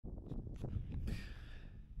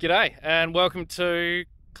G'day and welcome to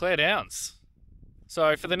Clare Downs.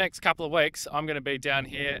 So for the next couple of weeks I'm going to be down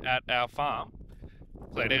here at our farm,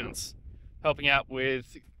 Clare Downs, helping out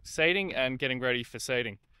with seeding and getting ready for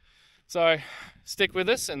seeding. So stick with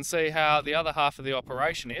us and see how the other half of the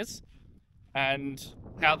operation is and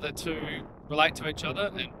how the two relate to each other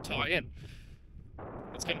and tie in.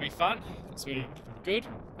 It's going to be fun, it's going to be good,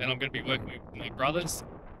 and I'm going to be working with my brothers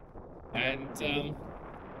and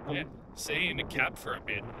yeah, see in a cab for a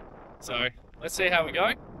bit. So let's see how we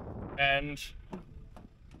go and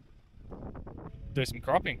do some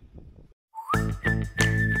cropping.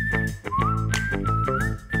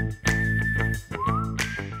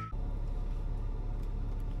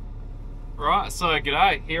 Right, so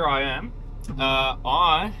g'day, here I am.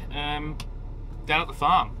 I am down at the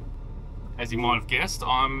farm. As you might have guessed,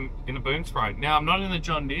 I'm in a boom spray. Now I'm not in the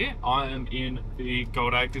John Deere, I am in the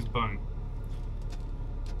Gold Acres boom.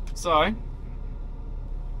 So,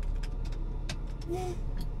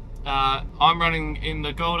 I'm running in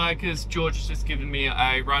the Gold Acres. George has just given me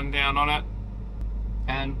a rundown on it.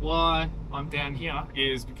 And why I'm down here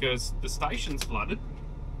is because the station's flooded.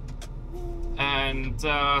 And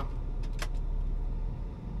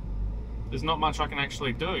there's not much I can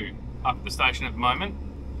actually do up at the station at the moment.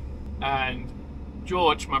 And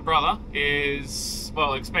George, my brother, is,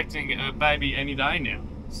 well, expecting a baby any day now.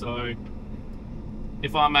 So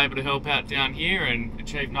if I'm able to help out down here and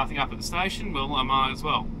achieve nothing up at the station, well, I might as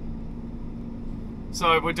well.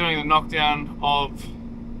 So we're doing the knockdown of,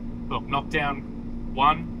 well, knockdown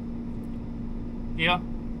 1 here,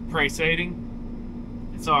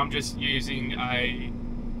 pre-seeding. So I'm just using a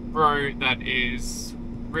brew that is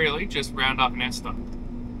really just Roundup and Ester.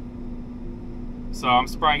 So I'm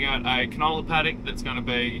spraying out a canola paddock that's going to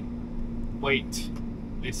be wheat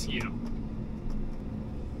this year.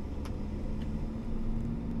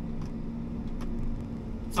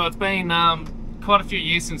 So it's been quite a few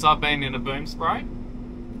years since I've been in a boom spray.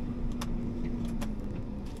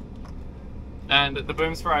 And the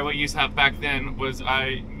boom spray we used to have back then was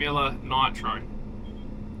a Miller Nitro.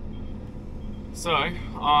 So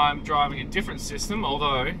I'm driving a different system,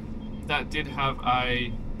 although that did have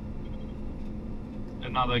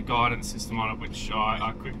another guidance system on it, which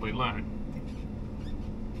I quickly learned.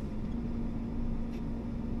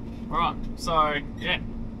 Right, so yeah.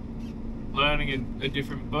 Learning a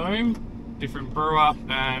different boom, different brew up,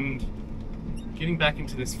 and getting back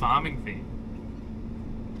into this farming thing.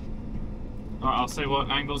 Alright, I'll see what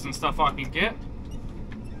angles and stuff I can get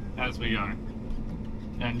as we go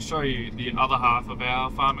and show you the other half of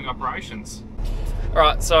our farming operations.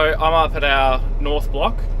 Alright, so I'm up at our north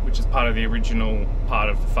block, which is part of the original part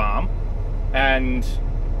of the farm, and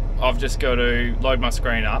I've just got to load my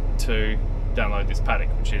screen up to download this paddock,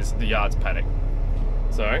 which is the yards paddock.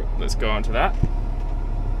 So let's go on to that.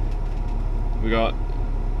 We got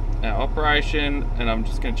our operation, and I'm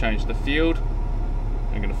just going to change the field.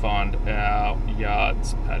 I'm going to find our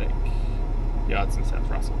yards paddock, yards in South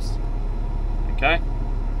Russells. Okay.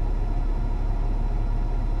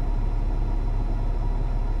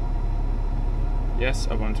 Yes,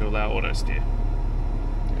 I want to allow auto steer,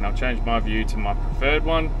 and I'll change my view to my preferred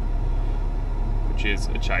one, which is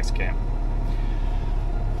a chase cam.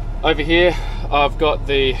 Over here I've got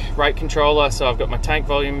the rate controller, so I've got my tank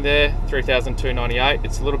volume there, 3,298.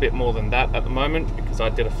 It's a little bit more than that at the moment because I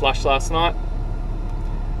did a flush last night.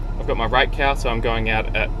 I've got my rate cow, so I'm going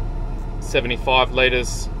out at 75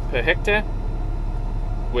 litres per hectare,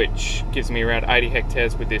 which gives me around 80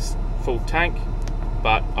 hectares with this full tank,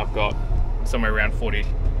 but I've got somewhere around 40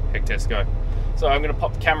 hectares to go. So I'm going to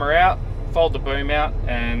pop the camera out, fold the boom out,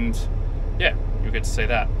 and yeah, you'll get to see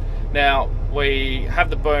that. Now, we have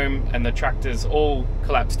the boom and the tractors all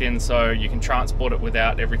collapsed in, so you can transport it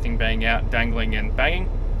without everything being out dangling and banging,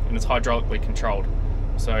 and it's hydraulically controlled.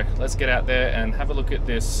 So let's get out there and have a look at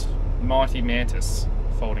this mighty mantis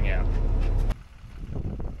folding out.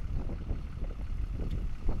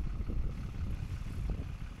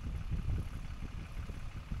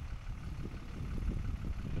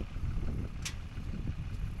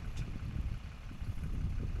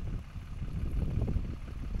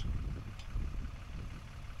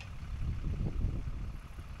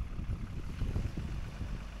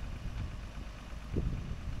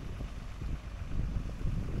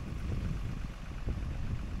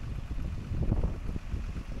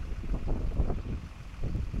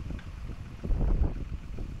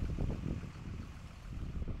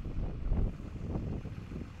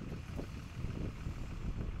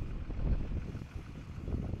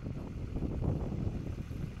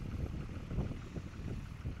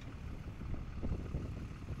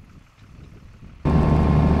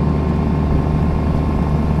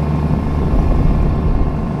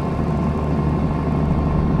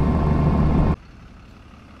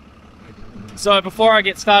 So before I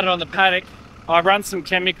get started on the paddock, I run some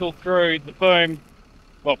chemical through the boom,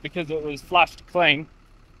 well, because it was flushed clean,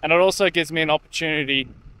 and it also gives me an opportunity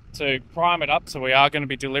to prime it up, so we are going to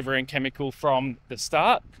be delivering chemical from the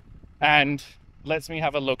start, and lets me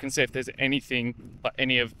have a look and see if there's anything, like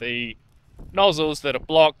any of the nozzles that are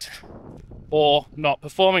blocked or not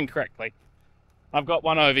performing correctly. I've got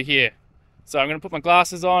one over here, so I'm going to put my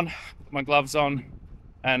glasses on, put my gloves on,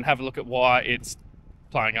 and have a look at why it's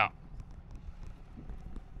playing up.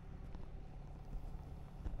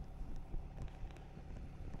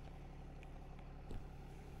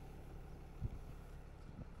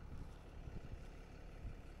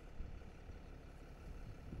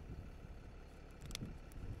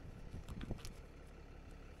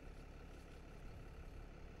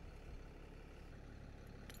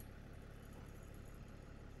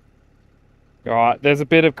 Alright, there's a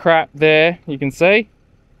bit of crap there, you can see,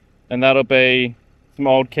 and that'll be some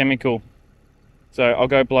old chemical. So I'll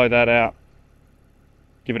go blow that out,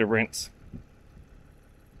 give it a rinse.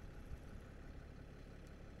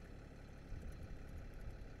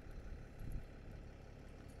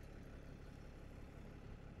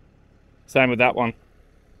 Same with that one.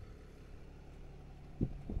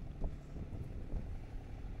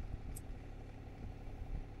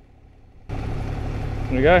 There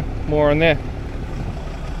we go, more in there.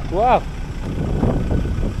 Wow.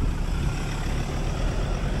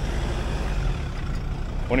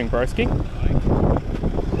 Morning, broski.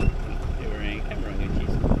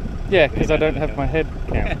 Yeah, because I don't have my head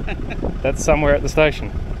cam. That's somewhere at the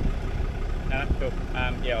station. No, cool.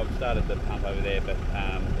 Yeah, I've started the pump over there, but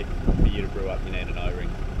for you to brew up, you need an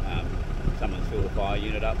O-ring. Someone's filled a fire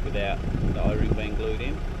unit up without the O-ring being glued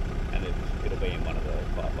in, and it'll be in one of the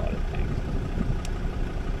firefighters' tanks.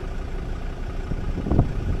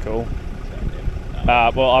 Cool. So, yeah.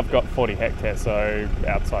 Well, I've got 40 hectares, so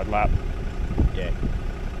outside lap. Yeah.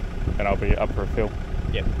 And I'll be up for a fill.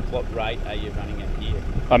 Yep. What rate are you running at here?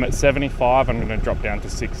 I'm at 75. I'm going to drop down to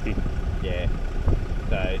 60. Yeah.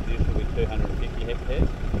 So this will be 250 hectares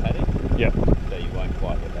paddock. Yep. So you won't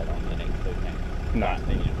quite get that on the next two tanks. No.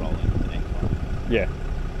 Then you roll into the next one. Yeah.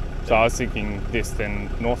 So I was thinking this, then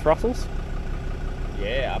North Russells.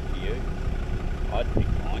 Yeah, up to you. I'd pick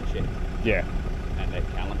mine check. Yeah. And let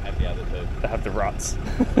Callum have the other two. They have the ruts.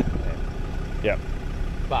 Yeah. Yep.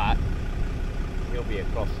 But he'll be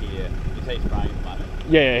across here. Is he spraying at the moment?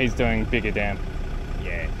 Yeah, he's doing bigger dam.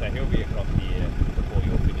 Yeah, so he'll be across here before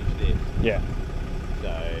you'll finish this. Yeah.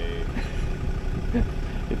 So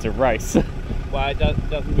it's a race. Well, it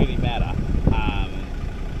doesn't really matter.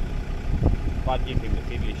 I'd give him the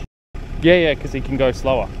fiddly Yeah, because he can go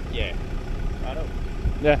slower. Yeah. Righto.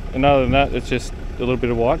 Yeah, and other than that, it's just a little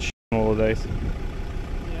bit of white on all of these.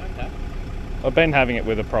 Yeah, okay. I've been having it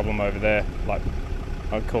with a problem over there, like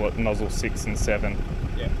I'd call it nozzle 6 and 7.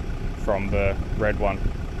 Yeah. From the red one.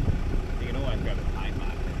 You can always grab a paint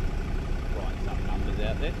marker, write some numbers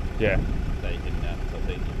out there. Yeah. So you can, so it's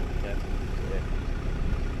easy to look at. Yeah.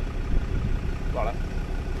 Righto.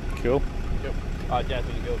 Cool. Yep. Oh,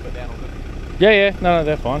 Jasmine and girls got down all good? Yeah, no,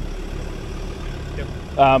 they're fine. Yep.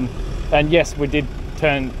 And yes, we did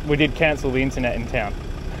cancel the internet in town.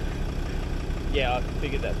 Yeah, I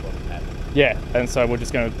figured that's what happened. Yeah, and so we're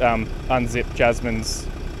just going to unzip Jasmine's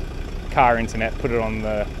car internet, put it on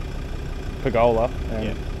the pergola, and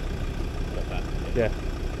yeah. Yeah.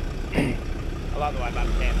 I like the way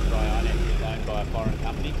Mum Cam's dry iron is owned by a foreign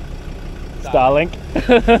company. Starlink.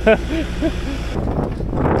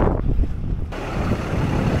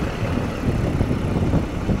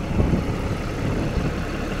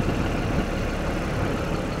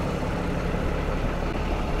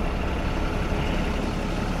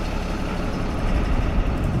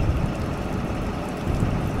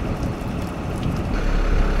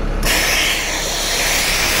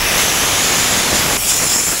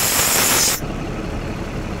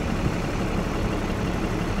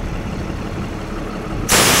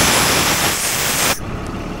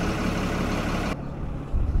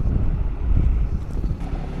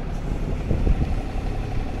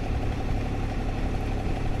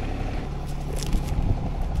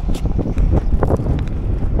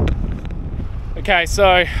 Okay, so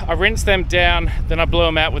I rinsed them down, then I blew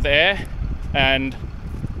them out with air, and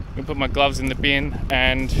I'm gonna put my gloves in the bin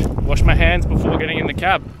and wash my hands before getting in the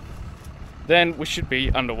cab. Then we should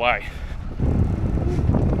be underway.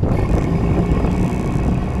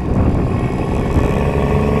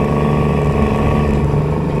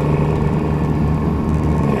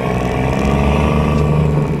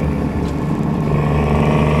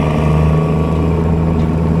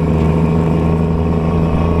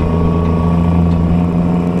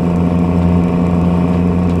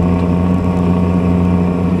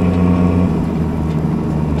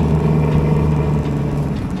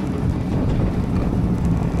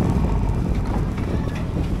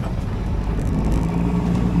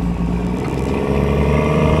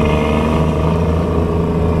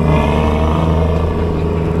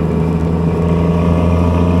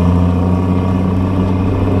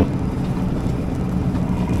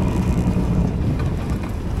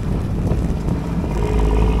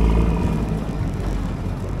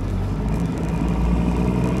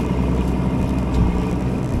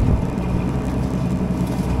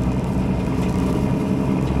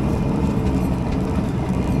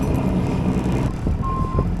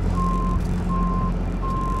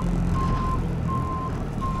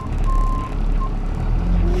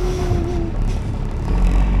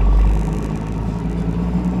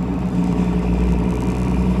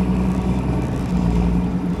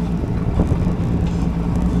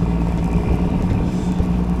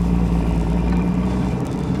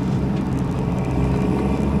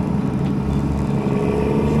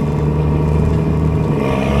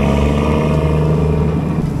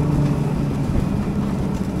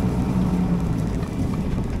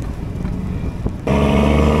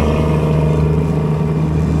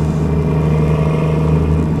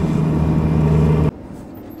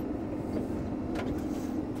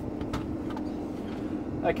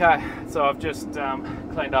 Okay, so I've just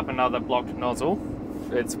cleaned up another blocked nozzle.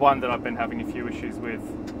 It's one that I've been having a few issues with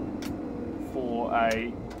for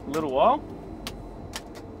a little while.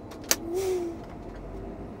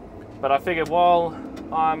 But I figured while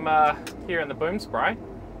I'm here in the boom spray,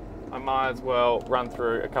 I might as well run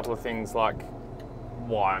through a couple of things like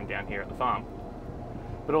why I'm down here at the farm,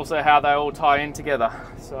 but also how they all tie in together.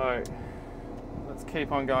 So let's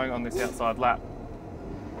keep on going on this outside lap.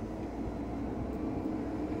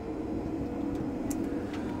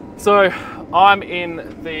 So I'm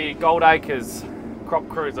in the Gold Acres Crop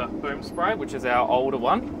Cruiser boom spray, which is our older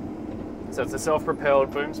one. So it's a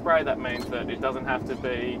self-propelled boom spray. That means that it doesn't have to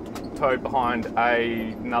be towed behind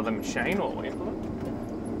another machine or implement.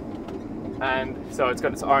 And so it's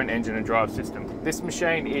got its own engine and drive system. This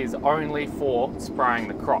machine is only for spraying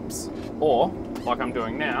the crops, or, like I'm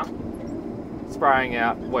doing now, spraying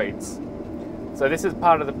out weeds. So this is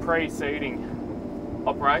part of the pre-seeding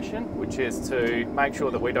operation, which is to make sure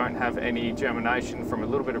that we don't have any germination from a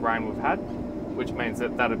little bit of rain we've had, which means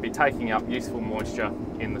that that'd be taking up useful moisture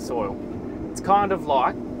in the soil. It's kind of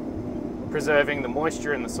like preserving the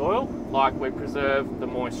moisture in the soil, like we preserve the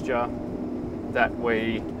moisture that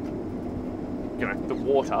we, the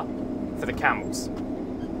water for the camels.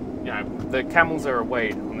 The camels are a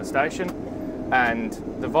weed on the station, and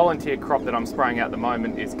the volunteer crop that I'm spraying out at the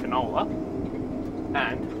moment is canola,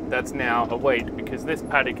 and that's now a weed because this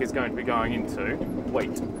paddock is going to be going into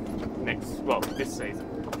wheat this season.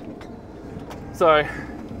 So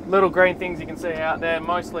little green things you can see out there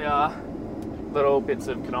mostly are little bits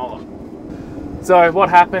of canola. So what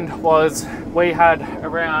happened was we had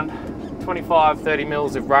around 25-30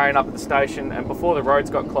 mils of rain up at the station, and before the roads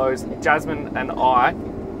got closed, Jasmine and I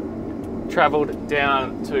travelled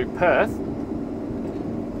down to Perth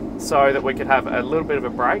so that we could have a little bit of a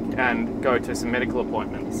break and go to some medical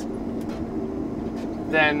appointments.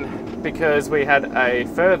 Then, because we had a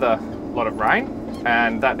further lot of rain,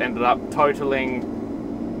 and that ended up totaling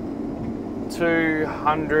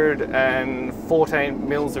 214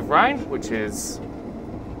 mils of rain, which is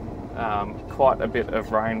quite a bit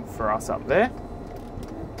of rain for us up there.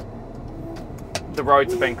 The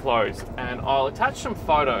roads have been closed, and I'll attach some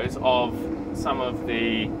photos of some of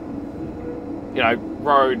the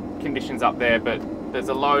road conditions up there, but there's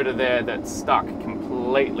a loader there that's stuck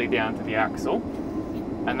completely down to the axle,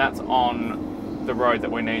 and that's on the road that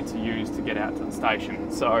we need to use to get out to the station.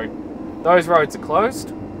 So those roads are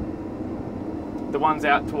closed. The ones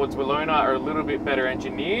out towards Wiluna are a little bit better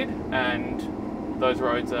engineered, and those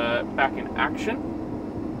roads are back in action.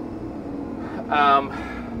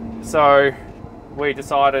 So we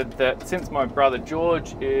decided that since my brother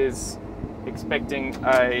George is expecting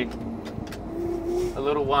a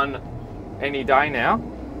little one any day now,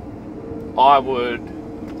 I would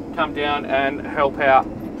come down and help out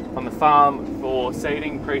on the farm for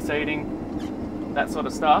seeding, pre-seeding, that sort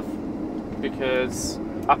of stuff, because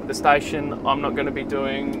up at the station I'm not going to be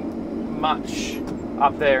doing much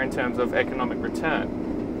up there in terms of economic return.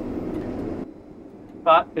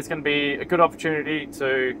 But it's going to be a good opportunity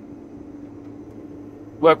to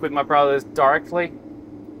work with my brothers directly,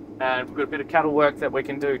 and we've got a bit of cattle work that we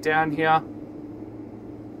can do down here,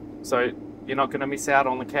 so you're not going to miss out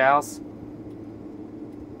on the cows.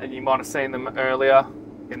 And you might have seen them earlier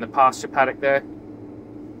in the pasture paddock there.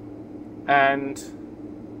 And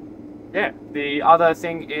yeah, the other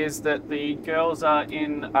thing is that the girls are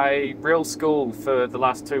in a real school for the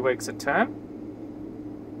last 2 weeks of term.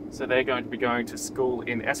 So they're going to be going to school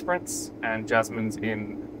in Esperance, and Jasmine's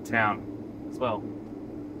in town as well.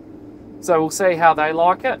 So we'll see how they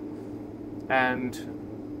like it, and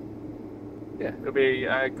yeah, it'll be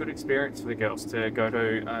a good experience for the girls to go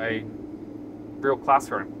to a real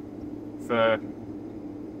classroom for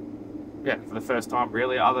the first time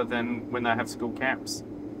really, other than when they have school camps.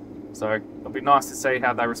 So it'll be nice to see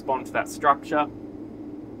how they respond to that structure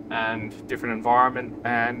and different environment,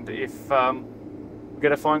 and if we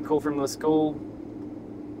get a phone call from the school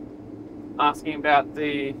asking about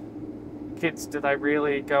the kids, do they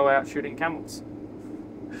really go out shooting camels?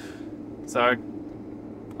 So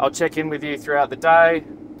I'll check in with you throughout the day,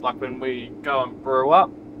 like when we go and brew up,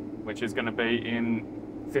 which is going to be in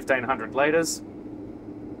 1,500 litres.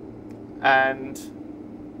 And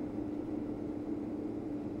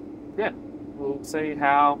yeah, we'll see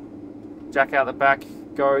how Jack out the back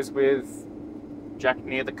goes with Jack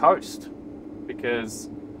near the coast, because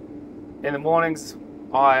in the mornings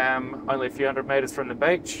I am only a few hundred metres from the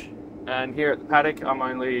beach, and here at the paddock I'm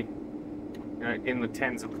only in the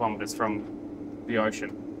tens of kilometres from the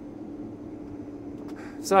ocean.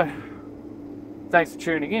 So thanks for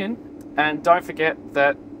tuning in, and don't forget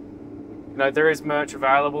that You know, there is merch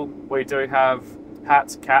available. We do have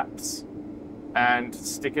hats, caps, and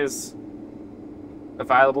stickers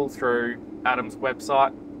available through Adam's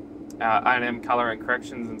website, A&M Colour and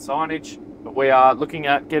Corrections and Signage. But we are looking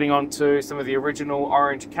at getting onto some of the original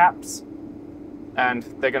orange caps, and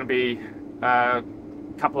they're going to be a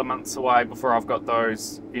couple of months away before I've got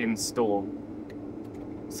those in store.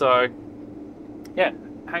 So yeah,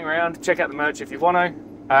 hang around, check out the merch if you want to,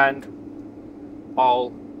 and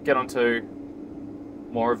I'll get onto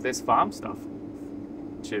more of this farm stuff.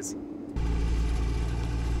 Cheers.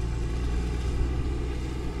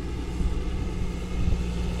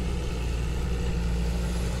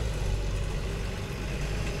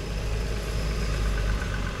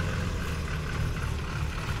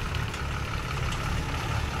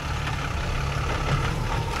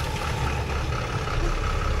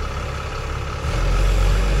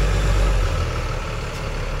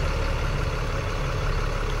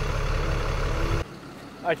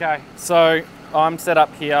 Okay, so I'm set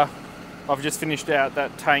up here. I've just finished out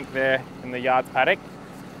that tank there in the yard paddock,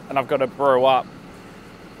 and I've got to brew up.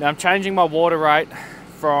 Now I'm changing my water rate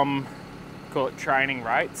from, call it training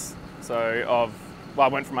rates. So I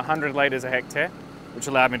went from 100 litres a hectare, which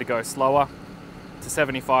allowed me to go slower, to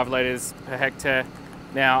 75 litres per hectare.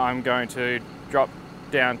 Now I'm going to drop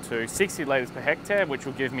down to 60 litres per hectare, which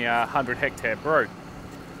will give me a 100 hectare brew.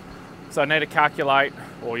 So I need to calculate,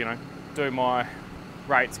 or do my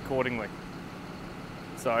rates accordingly.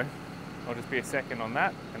 So I'll just be a second on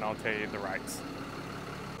that and I'll tell you the rates.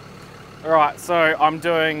 Alright, so I'm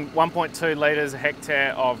doing 1.2 litres a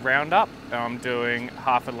hectare of Roundup, and I'm doing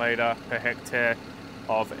half a litre per hectare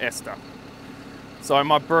of ester. So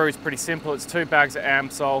my brew is pretty simple. It's 2 bags of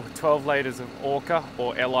Amsol, 12 litres of Orca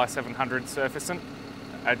or Li700 surfactant,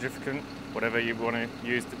 adjuvant, whatever you want to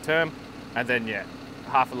use the term, and then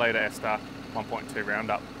half a litre ester, 1.2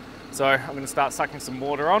 Roundup. So I'm going to start sucking some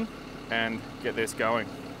water on and get this going.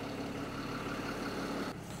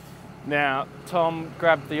 Now, Tom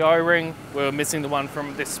grabbed the O-ring. We were missing the one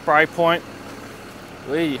from this spray point.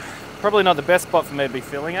 Probably not the best spot for me to be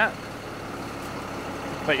filling at.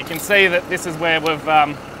 But you can see that this is where I've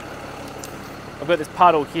got this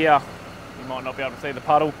puddle here. You might not be able to see the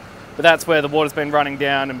puddle, but that's where the water's been running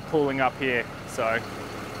down and pooling up here. So,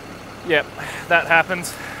 yep, that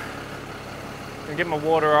happens. I'm gonna get my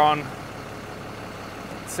water on,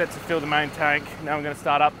 set to fill the main tank. Now I'm going to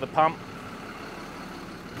start up the pump.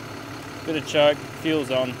 Bit of choke, fuel's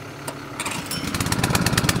on.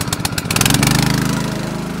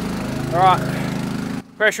 Alright,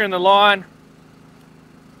 pressure in the line.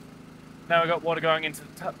 Now we've got water going into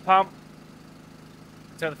the pump.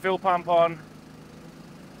 Turn the fill pump on,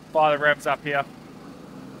 fire the revs up here.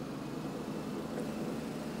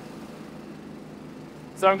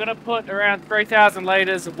 So I'm going to put around 3,000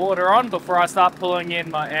 litres of water on before I start pulling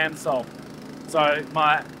in my Amsol, so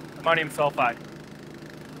my ammonium sulfate.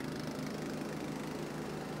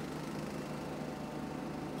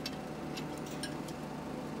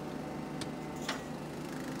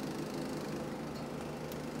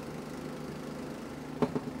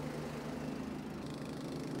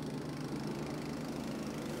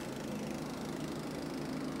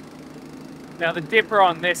 Now the dipper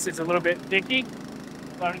on this is a little bit dicky.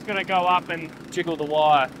 So I'm just going to go up and jiggle the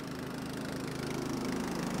wire.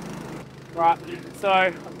 Right, so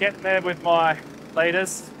I'm getting there with my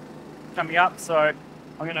litres coming up, so I'm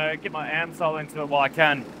going to get my Amsol into it while I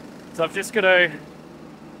can. So I've just got to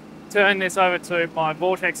turn this over to my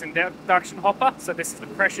vortex induction hopper. So this is the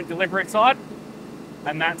pressure delivery side,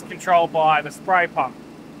 and that's controlled by the spray pump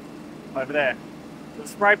over there. The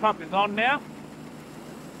spray pump is on now.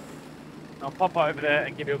 I'll pop over there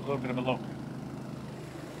and give you a little bit of a look.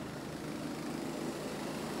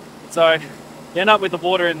 So you end up with the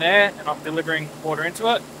water in there, and I'm delivering water into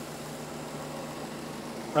it.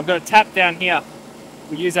 I'm going to tap down here.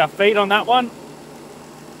 We use our feet on that one.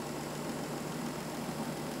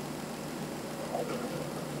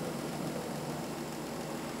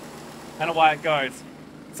 And away it goes.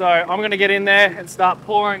 So I'm going to get in there and start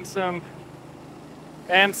pouring some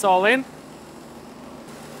Amsol in.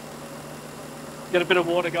 Get a bit of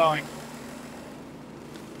water going.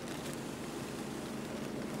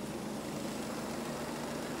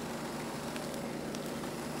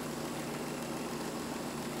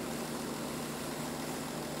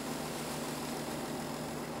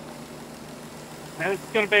 Now this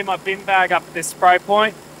is going to be my bin bag up at this spray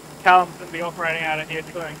point. Callum's going to be operating out of here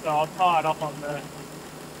too, so I'll tie it off on the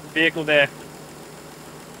vehicle there.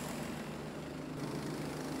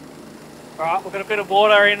 Alright, we've got a bit of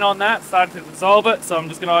water in on that, starting to dissolve it, so I'm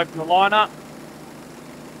just going to open the line up.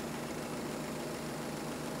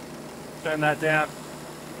 Turn that down.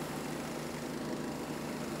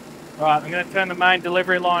 Alright, I'm going to turn the main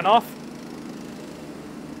delivery line off.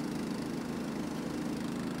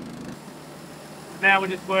 Now we're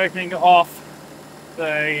just working off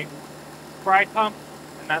the spray pump,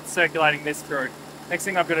 and that's circulating this through. Next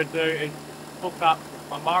thing I've got to do is hook up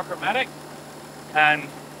my micromatic and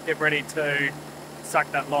get ready to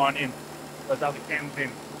suck that line in, those other cams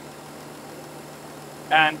in,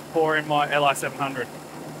 and pour in my LI700.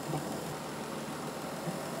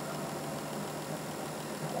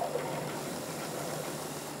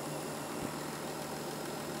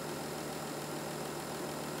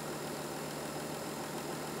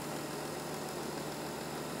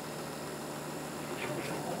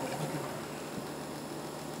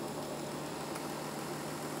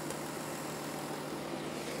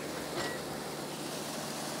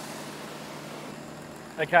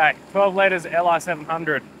 Okay, 12 litres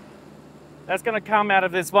LI700. That's going to come out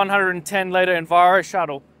of this 110 litre Enviro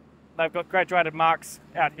shuttle. They've got graduated marks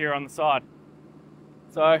out here on the side.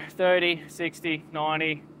 So 30, 60,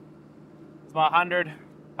 90, it's my 100,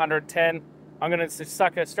 110. I'm going to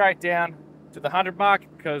suck her straight down to the 100 mark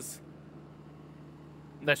because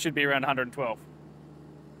that should be around 112.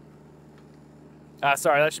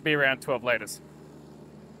 Sorry, that should be around 12 litres.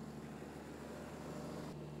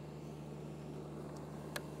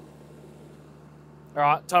 All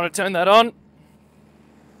right, time to turn that on.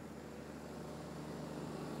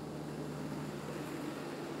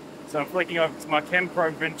 So I'm flicking over to my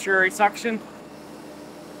ChemPro Venturi suction.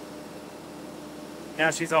 Now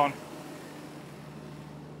she's on.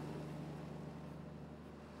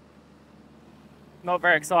 Not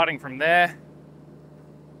very exciting from there.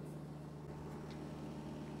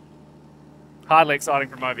 Hardly exciting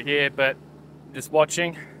from over here, but just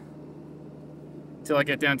watching until I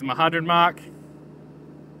get down to my 100 mark.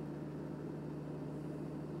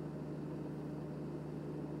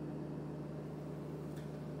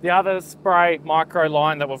 The other spray micro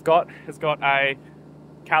line that we've got has got a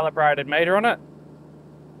calibrated meter on it.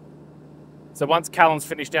 So once Callum's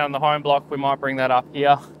finished down the home block, we might bring that up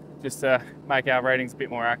here just to make our readings a bit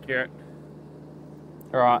more accurate.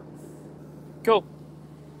 All right, cool.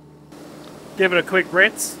 Give it a quick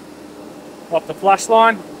rinse off the flush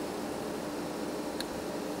line.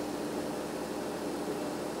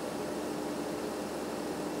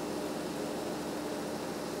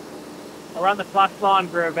 I run the flush line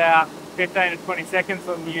for about 15 to 20 seconds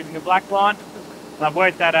when we're using the black line, and I've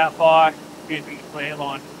worked that out by using the clear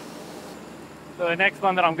line. So the next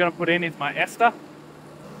one that I'm going to put in is my ester,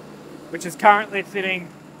 which is currently sitting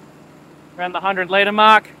around the 100 litre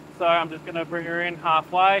mark, so I'm just going to bring her in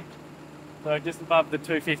halfway, so just above the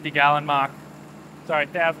 250 gallon mark. Sorry,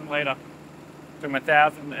 1,000 litre, between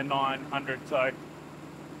 1,000 and 900, so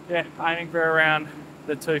yeah, aiming for around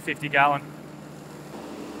the 250 gallon.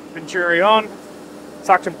 Venturi on,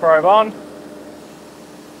 suction probe on,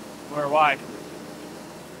 we're away.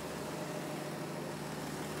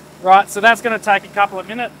 Right, so that's going to take a couple of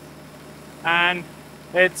minutes, and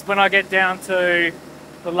it's when I get down to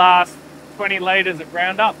the last 20 litres of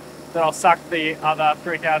Roundup that I'll suck the other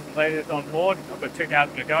 3,000 litres on board. I've got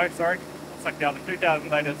 2,000 to go, sorry. I'll suck the other 2,000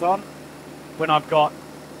 litres on when I've got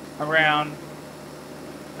around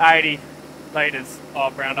 80 litres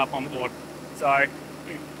of Roundup on board. So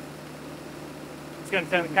going to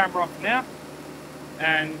turn the camera off now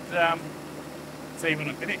and see when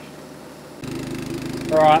I finish.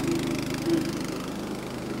 Alright,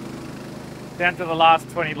 down to the last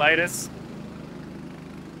 20 litres.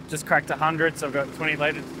 Just cracked 100, so I've got 20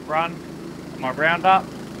 litres to run on my Roundup.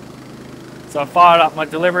 So I fired up my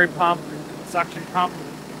delivery pump, suction pump,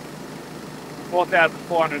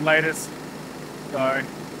 4,400 litres. So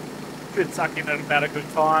should suck in at about a good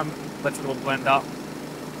time, lets it all blend up.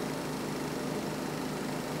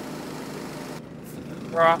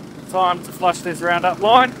 Right, time to flush this Roundup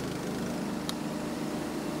line.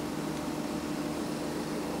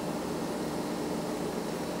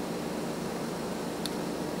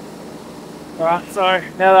 Alright, so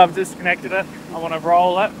now that I've disconnected it, I want to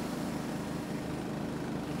roll it.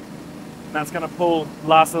 And that's going to pull the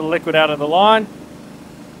last of the liquid out of the line,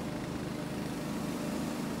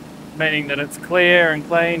 meaning that it's clear and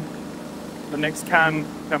clean. The next can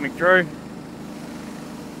coming through.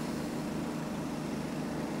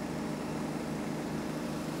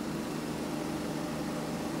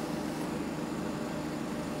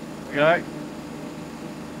 Go.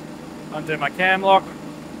 Undo my cam lock.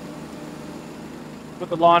 Put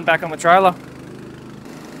the line back on the trailer.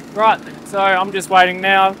 Right, so I'm just waiting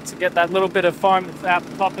now to get that little bit of foam that's out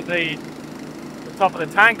the top of the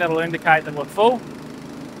tank. That'll indicate that we're full.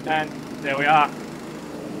 And there we are.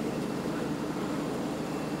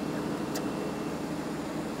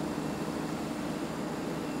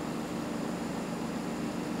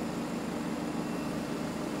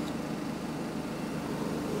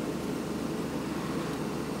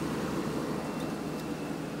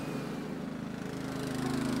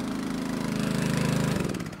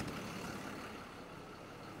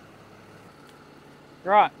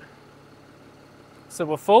 Right, so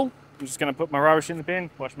we're full. I'm just going to put my rubbish in the bin,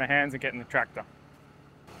 wash my hands and get in the tractor.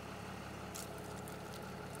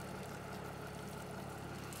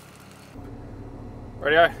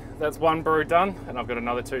 Rightio, that's one brew done, and I've got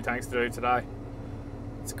another 2 tanks to do today.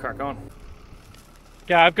 Let's crack on.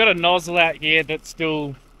 Okay, I've got a nozzle out here that's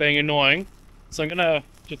still being annoying, so I'm gonna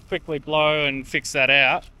just quickly blow and fix that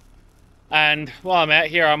out. And while I'm out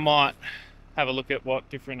here, I might have a look at what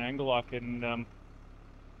different angle I can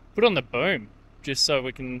put on the boom, just so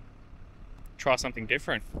we can try something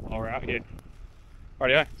different while we're out here.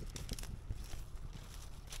 Rightio.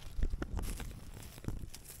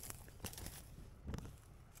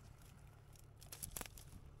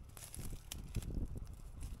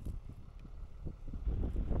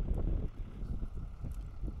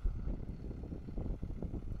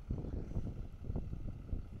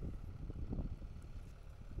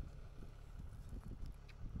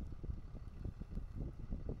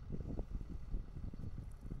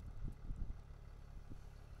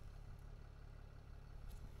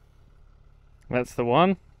 That's the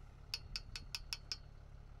one.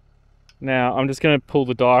 Now I'm just going to pull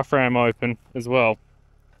the diaphragm open as well.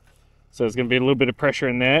 So there's going to be a little bit of pressure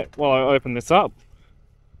in there while I open this up.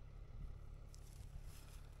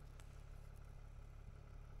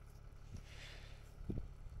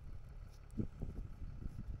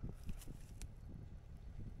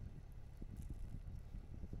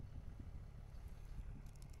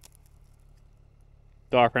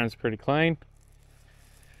 Diaphragm's pretty clean.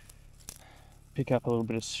 Pick up a little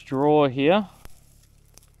bit of straw here.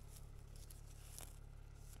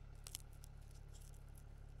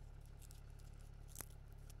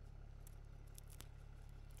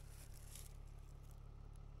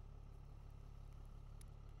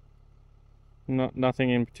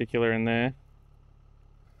 Nothing in particular in there.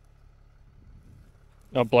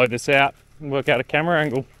 I'll blow this out and work out a camera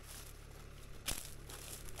angle.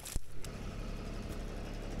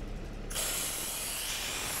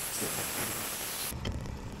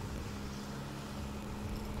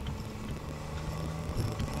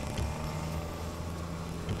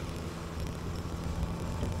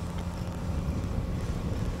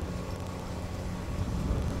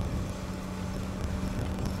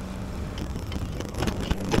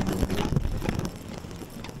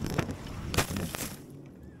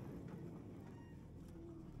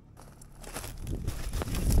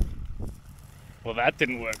 Well, that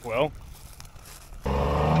didn't work well.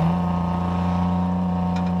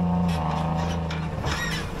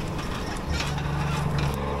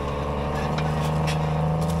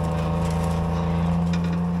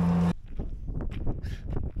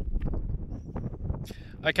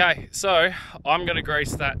 Okay, so I'm going to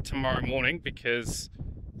grease that tomorrow morning because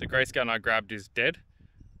the grease gun I grabbed is dead,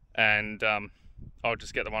 and I'll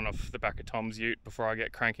just get the one off the back of Tom's ute before I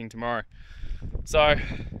get cranking tomorrow. So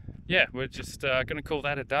yeah, we're just going to call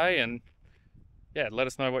that a day, and yeah, let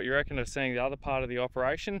us know what you reckon of seeing the other part of the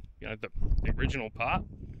operation, you know, the original part.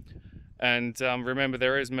 And remember,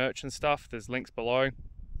 there is merch and stuff, there's links below.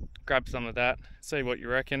 Grab some of that, see what you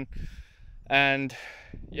reckon, and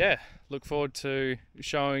yeah, look forward to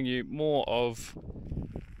showing you more of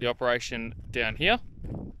the operation down here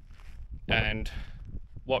and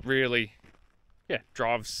what really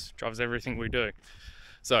drives everything we do.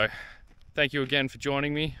 So thank you again for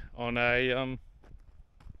joining me on a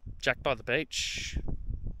Jack by the beach,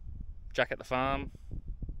 Jack at the farm,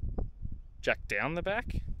 Jack down the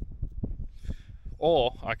back,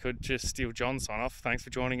 or I could just steal John's sign off. Thanks for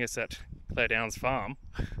joining us at Clare Downs Farm.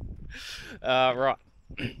 Right,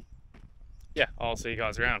 yeah, I'll see you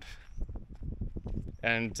guys around.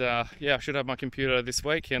 And yeah, I should have my computer this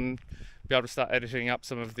week and be able to start editing up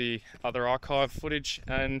some of the other archive footage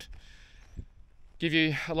and give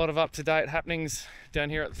you a lot of up-to-date happenings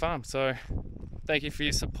down here at the farm. So thank you for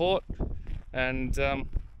your support, and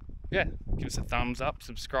yeah, give us a thumbs up,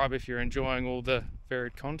 subscribe if you're enjoying all the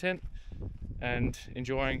varied content and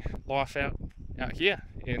enjoying life out here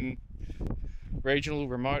in regional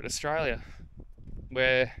remote Australia,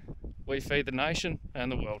 where we feed the nation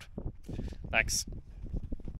and the world. Thanks.